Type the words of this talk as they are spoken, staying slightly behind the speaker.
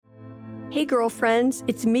Hey girlfriends,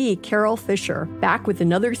 it's me, Carol Fisher, back with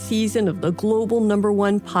another season of the global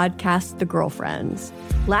 #1 podcast, The Girlfriends.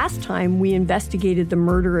 Last time, we investigated the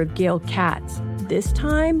murder of Gail Katz. This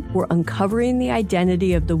time, we're uncovering the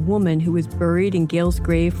identity of the woman who was buried in Gail's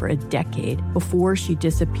grave for a decade before she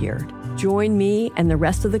disappeared. Join me and the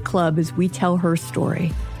rest of the club as we tell her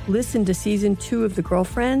story. Listen to Season 2 of The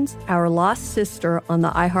Girlfriends, Our Lost Sister on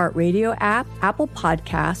the iHeartRadio app, Apple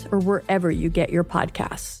Podcasts, or wherever you get your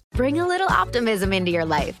podcasts. Bring a little optimism into your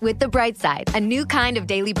life with The Bright Side, a new kind of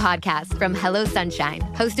daily podcast from Hello Sunshine,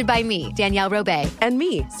 hosted by me, Danielle Robay. And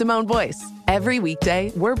me, Simone Boyce. Every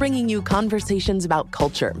weekday, we're bringing you conversations about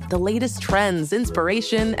culture, the latest trends,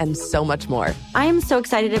 inspiration, and so much more. I am so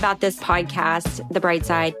excited about this podcast, The Bright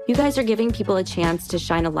Side. You guys are giving people a chance to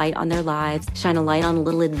shine a light on their lives, shine a light on a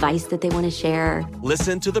little advice that they want to share.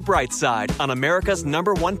 Listen to The Bright Side on America's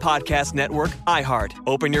 #1 podcast network, iHeart.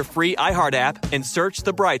 Open your free iHeart app and search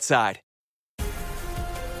The Bright Side.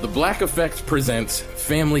 The Black Effect presents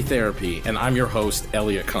Family Therapy, and I'm your host,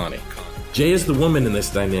 Elliot Connie. Jay is the woman in this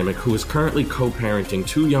dynamic who is currently co-parenting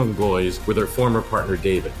 2 young boys with her former partner,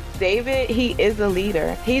 David. David, he is a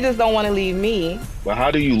leader. He just don't want to leave me. But how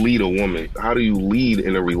do you lead a woman? How do you lead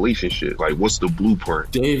in a relationship? Like, what's the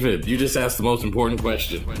blueprint? David, you just asked the most important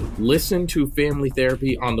question. Listen to Family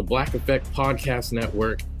Therapy on the Black Effect Podcast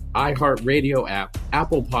Network, iHeartRadio app,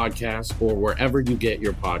 Apple Podcasts, or wherever you get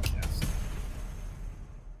your podcasts.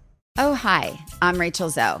 Oh, hi, I'm Rachel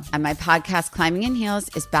Zoe, and my podcast, Climbing in Heels,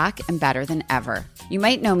 is back and better than ever. You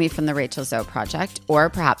might know me from the Rachel Zoe Project, or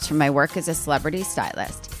perhaps from my work as a celebrity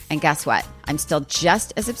stylist. And guess what? I'm still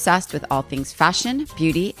just as obsessed with all things fashion,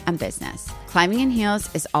 beauty, and business. Climbing in Heels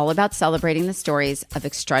is all about celebrating the stories of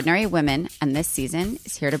extraordinary women, and this season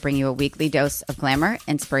is here to bring you a weekly dose of glamour,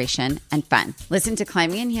 inspiration, and fun. Listen to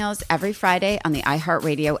Climbing in Heels every Friday on the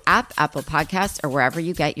iHeartRadio app, Apple Podcasts, or wherever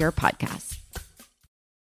you get your podcasts.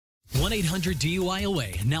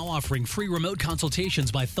 1-800-DUI-AWAY, now offering free remote consultations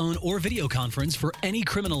by phone or video conference for any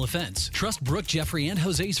criminal offense. Trust Brooke, Jeffrey, and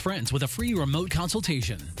Jose's friends with a free remote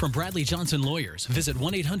consultation. From Bradley Johnson Lawyers, visit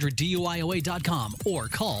 1-800-DUIAWAY.com or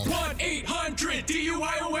call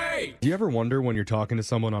 1-800-DUI-AWAY. Do you ever wonder when you're talking to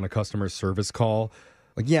someone on a customer service call,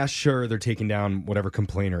 like, yeah, sure, they're taking down whatever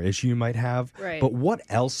complaint or issue you might have, right, but what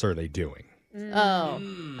else are they doing? Oh,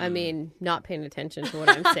 I mean, not paying attention to what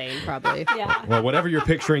I'm saying, probably. Yeah. Well, whatever you're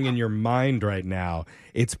picturing in your mind right now,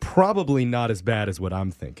 it's probably not as bad as what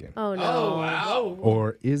I'm thinking. Oh, no. Oh, wow.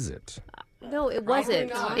 Or is it? No, it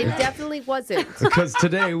wasn't. It definitely wasn't. Because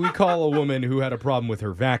today we call a woman who had a problem with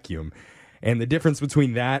her vacuum. And the difference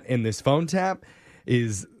between that and this phone tap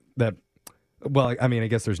is that, well, I mean, I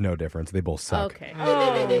guess there's no difference. They both suck. Okay.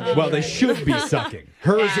 Well, they should be sucking.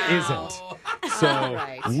 Hers isn't. So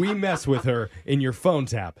we mess with her in your phone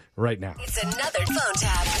tap right now. It's another phone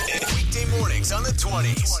tap. Weekday mornings on the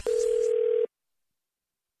 20s.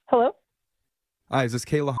 Hello? Hi, is this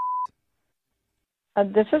Kayla?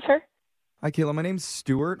 This is her. Hi, Kayla. My name's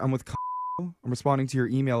Stuart. I'm with I'm responding to your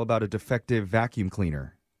email about a defective vacuum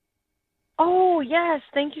cleaner. Oh, yes.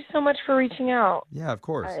 Thank you so much for reaching out. Yeah, of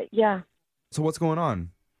course. Yeah. So what's going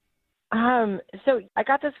on? So I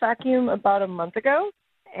got this vacuum about a month ago,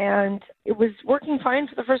 and it was working fine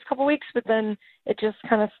for the first couple weeks, but then it just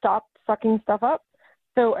kind of stopped sucking stuff up.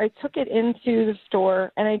 So I took it into the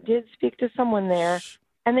store, and I did speak to someone there,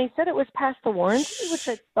 and they said it was past the warranty, which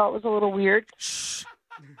I thought was a little weird.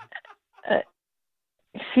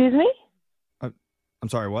 Excuse me? I'm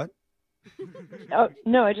sorry, what? Oh,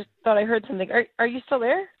 no, I just thought I heard something. Are you still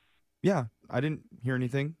there? Yeah, I didn't hear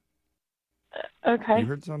anything. Okay. You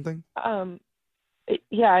heard something?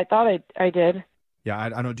 Yeah, I thought I did. Yeah, I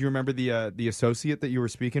don't. Do you remember the associate that you were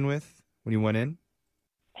speaking with when you went in?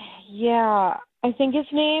 Yeah, I think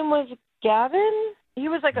his name was Gavin. He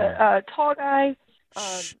was like a tall guy,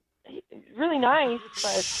 really nice.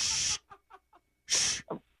 But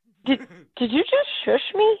did you just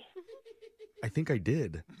shush me? I think I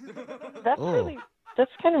did.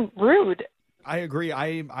 That's kind of rude. I agree.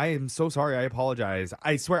 I am so sorry. I apologize.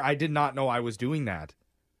 I swear I did not know I was doing that.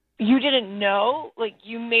 You didn't know? Like,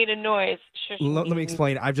 you made a noise. Let me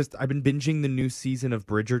explain. I've been binging the new season of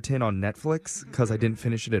Bridgerton on Netflix because I didn't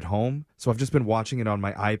finish it at home. So I've just been watching it on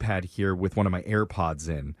my iPad here with one of my AirPods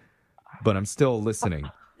in. But I'm still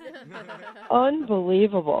listening.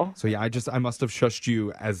 Unbelievable. So yeah, I must have shushed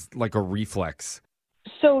you as like a reflex.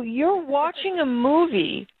 So you're watching a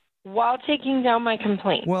movie while taking down my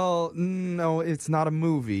complaint? Well, no, it's not a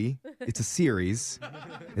movie. It's a series.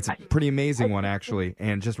 It's a pretty amazing one, actually.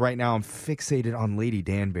 And just right now, I'm fixated on Lady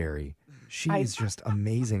Danbury. She is just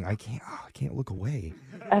amazing. I can't look away.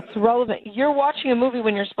 That's relevant. You're watching a movie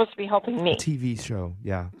when you're supposed to be helping me. A TV show,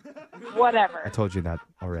 yeah. Whatever. I told you that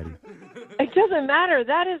already. It doesn't matter.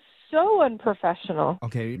 That is so unprofessional.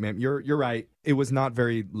 Okay, ma'am, you're right. It was not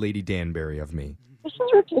very Lady Danbury of me. This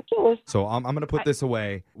is ridiculous. So I'm going to put this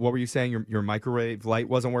away. What were you saying? Your microwave light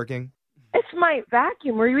wasn't working? It's my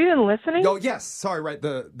vacuum. Were you even listening? Oh, yes. Sorry, right.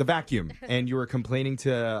 The vacuum. And you were complaining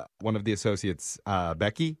to one of the associates,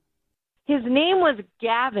 Becky? His name was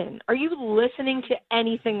Gavin. Are you listening to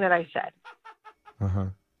anything that I said? Uh-huh.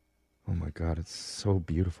 Oh, my God. It's so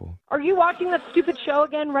beautiful. Are you watching that stupid show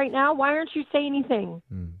again right now? Why aren't you saying anything?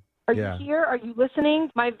 Are you here? Are you listening?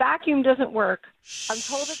 My vacuum doesn't work. I'm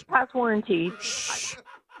told it's past warranty.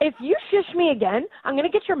 If you shush me again, I'm going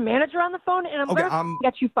to get your manager on the phone, and I'm going to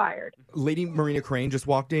get you fired. Lady Marina Crane just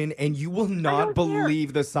walked in, and you will not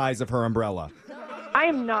believe the size of her umbrella. I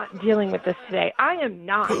am not dealing with this today. I am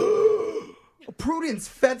not. Prudence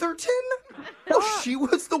Featherton? Oh, she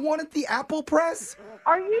was the one at the Apple Press?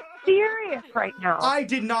 Are you serious right now? I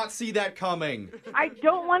did not see that coming. I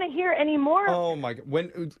don't want to hear any more. Oh, my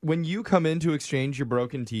God. When you come in to exchange your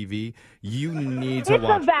broken TV, you need to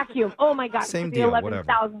watch. It's a vacuum. Oh, my God. Same deal, whatever.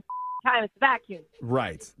 11,000 times vacuum.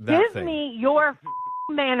 Right. That Give thing. me your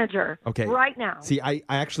manager right now. See, I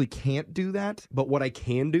actually can't do that, but what I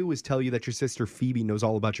can do is tell you that your sister Phoebe knows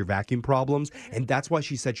all about your vacuum problems, and that's why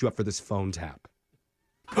she set you up for this phone tap.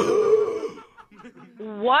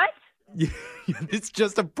 What? It's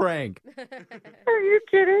just a prank. Are you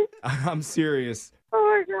kidding? I'm serious.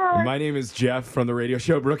 Oh, my God. My name is Jeff from the radio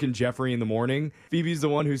show Brooke and Jeffrey in the Morning. Phoebe's the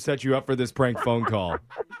one who set you up for this prank phone call.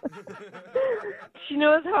 She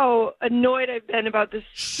knows how annoyed I've been about this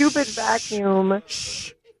stupid vacuum.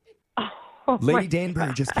 Shh. Oh, Lady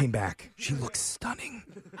Danbury just came back. She looks stunning.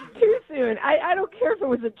 Too soon. I don't care if it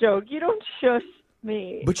was a joke. You don't shush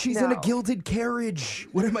me. But she's in a gilded carriage.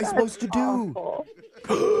 What am I supposed to do?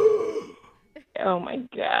 Oh, my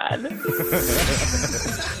God.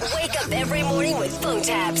 Wake up every morning with phone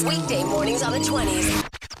taps. Weekday mornings on the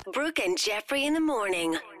 20s. Brooke and Jeffrey in the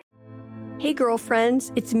morning. Hey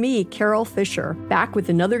girlfriends, it's me, Carol Fisher, back with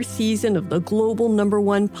another season of the global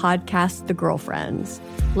 #1 podcast, The Girlfriends.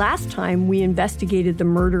 Last time, we investigated the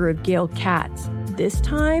murder of Gail Katz. This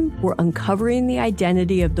time, we're uncovering the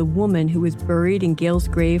identity of the woman who was buried in Gail's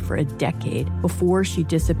grave for a decade before she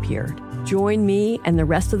disappeared. Join me and the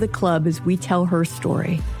rest of the club as we tell her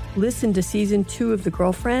story. Listen to Season 2 of The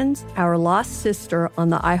Girlfriends, Our Lost Sister on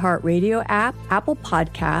the iHeartRadio app, Apple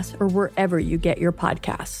Podcasts, or wherever you get your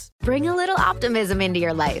podcasts. Bring a little optimism into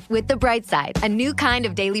your life with The Bright Side, a new kind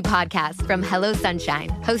of daily podcast from Hello Sunshine,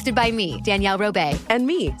 hosted by me, Danielle Robay. And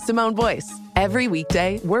me, Simone Boyce. Every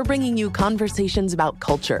weekday, we're bringing you conversations about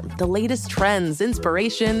culture, the latest trends,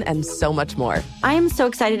 inspiration, and so much more. I am so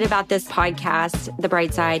excited about this podcast, The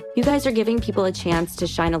Bright Side. You guys are giving people a chance to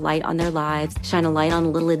shine a light on their lives, shine a light on a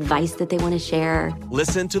little advice that they want to share.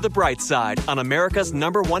 Listen to The Bright Side on America's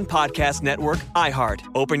 #1 podcast network, iHeart.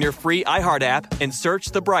 Open your free iHeart app and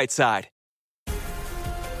search The Bright Side.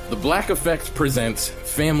 The Black Effect presents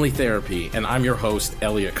Family Therapy, and I'm your host,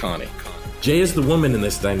 Elliot Connie. Jay is the woman in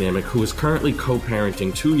this dynamic who is currently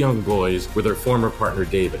co-parenting 2 young boys with her former partner,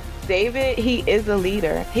 David. David, he is a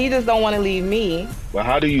leader. He just don't want to leave me. But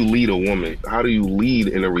how do you lead a woman? How do you lead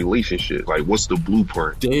in a relationship? Like, what's the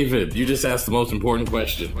blueprint? David, you just asked the most important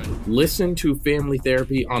question. Listen to Family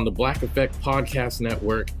Therapy on the Black Effect Podcast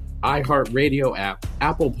Network, iHeartRadio app,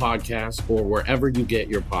 Apple Podcasts, or wherever you get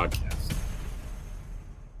your podcasts.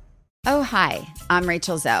 Oh, hi, I'm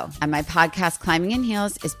Rachel Zoe, and my podcast, Climbing in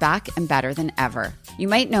Heels, is back and better than ever. You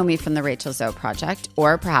might know me from the Rachel Zoe Project,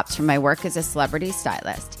 or perhaps from my work as a celebrity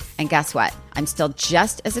stylist. And guess what? I'm still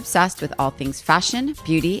just as obsessed with all things fashion,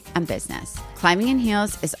 beauty, and business. Climbing in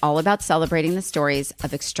Heels is all about celebrating the stories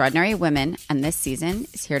of extraordinary women, and this season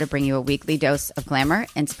is here to bring you a weekly dose of glamour,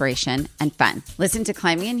 inspiration, and fun. Listen to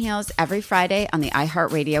Climbing in Heels every Friday on the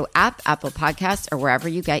iHeartRadio app, Apple Podcasts, or wherever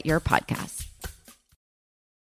you get your podcasts.